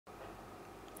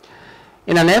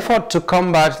In an effort to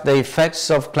combat the effects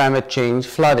of climate change,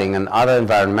 flooding and other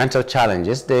environmental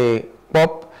challenges, the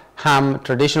Kpop Ham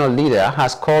traditional leader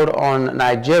has called on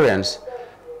Nigerians.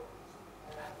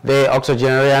 The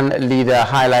octogenarian leader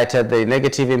highlighted the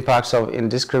negative impacts of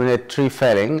indiscriminate tree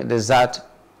felling, desert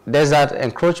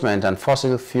encroachment and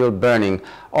fossil fuel burning,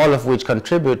 all of which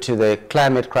contribute to the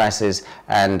climate crisis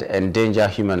and endanger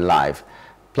human life.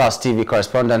 PlusTV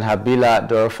correspondent Habila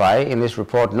Darofai in his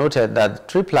report noted that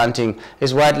tree planting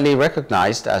is widely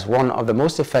recognized as one of the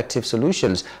most effective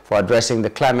solutions for addressing the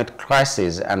climate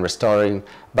crisis and restoring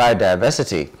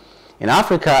biodiversity. In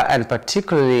Africa, and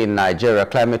particularly in Nigeria,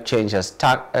 climate change has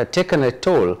taken a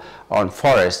toll on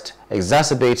forests,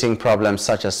 exacerbating problems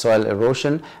such as soil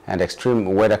erosion and extreme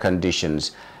weather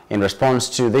conditions. In response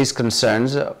to these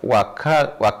concerns,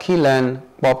 Wakilan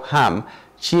Kpop Ham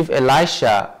Chief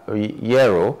Elisha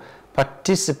Yero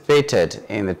participated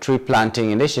in the tree planting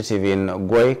initiative in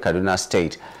Ogwoi, Kaduna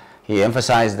State. He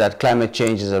emphasized that climate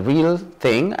change is a real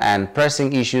thing and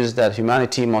pressing issues that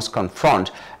humanity must confront,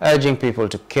 urging people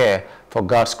to care for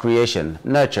God's creation,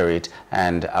 nurture it,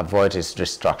 and avoid its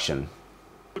destruction.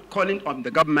 Calling on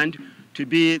the government to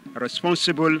be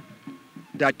responsible,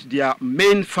 that their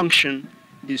main function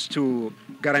is to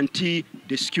guarantee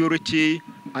the security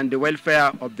and the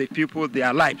welfare of the people,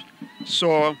 their lives.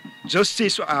 So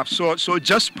justice, so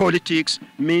just politics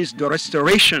means the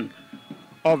restoration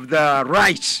of the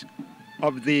rights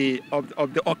of the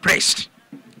oppressed.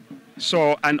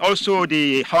 So, and also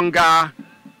the hunger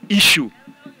issue.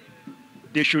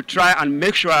 They should try and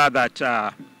make sure that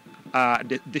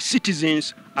the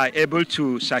citizens are able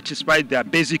to satisfy their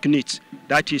basic needs.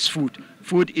 That is food.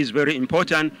 Food is very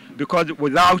important because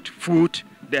without food,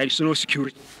 there is no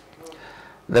security.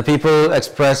 The people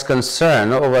expressed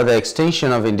concern over the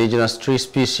extinction of indigenous tree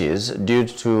species due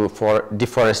to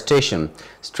deforestation,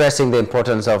 stressing the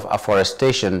importance of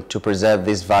afforestation to preserve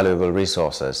these valuable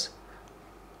resources.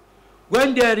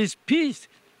 When there is peace,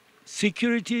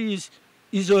 security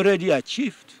is already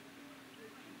achieved.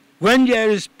 When there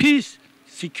is peace,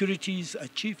 security is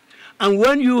achieved. And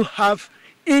when you have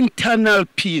internal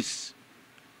peace,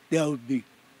 there will be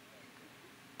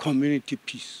community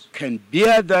peace. Can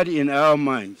bear that in our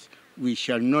minds, we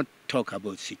shall not talk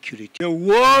about security. The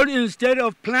world, instead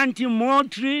of planting more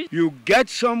trees, you get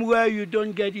somewhere you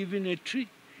don't get even a tree.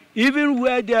 Even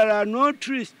where there are no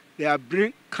trees, they are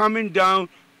coming down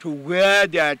to where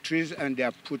there are trees and they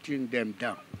are putting them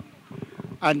down.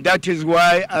 And that is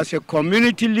why, as a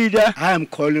community leader, I am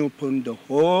calling upon the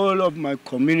whole of my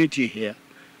community here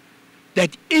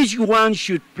that each one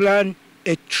should plant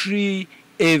a tree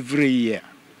every year.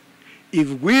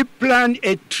 If we plant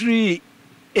a tree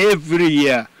every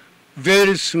year,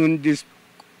 very soon this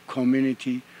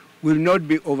community will not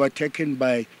be overtaken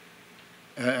by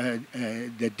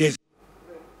the desert.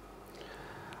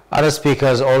 Other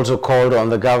speakers also called on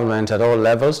the government at all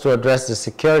levels to address the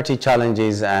security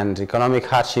challenges and economic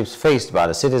hardships faced by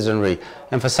the citizenry,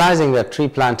 emphasizing that tree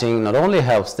planting not only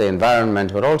helps the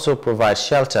environment but also provides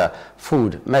shelter,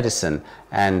 food, medicine,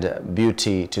 and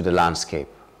beauty to the landscape.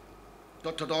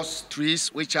 Those trees,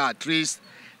 which are trees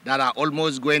that are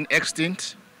almost going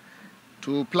extinct,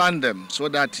 to plant them so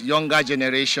that younger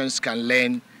generations can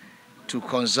learn to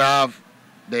conserve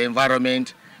the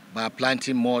environment by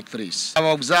planting more trees.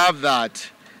 I've observed that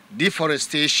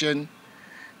deforestation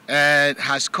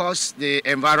has caused the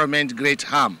environment great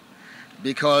harm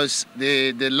because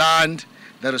the land,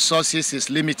 the resources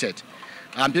is limited,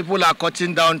 and people are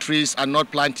cutting down trees and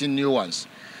not planting new ones.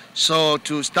 So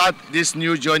to start this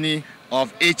new journey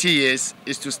of 80 years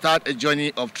is to start a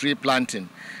journey of tree planting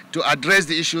to address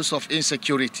the issues of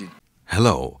insecurity.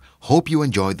 Hello, hope you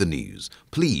enjoyed the news.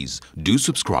 Please do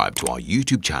subscribe to our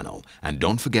YouTube channel and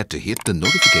don't forget to hit the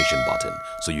notification button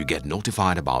so you get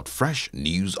notified about fresh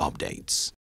news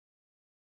updates.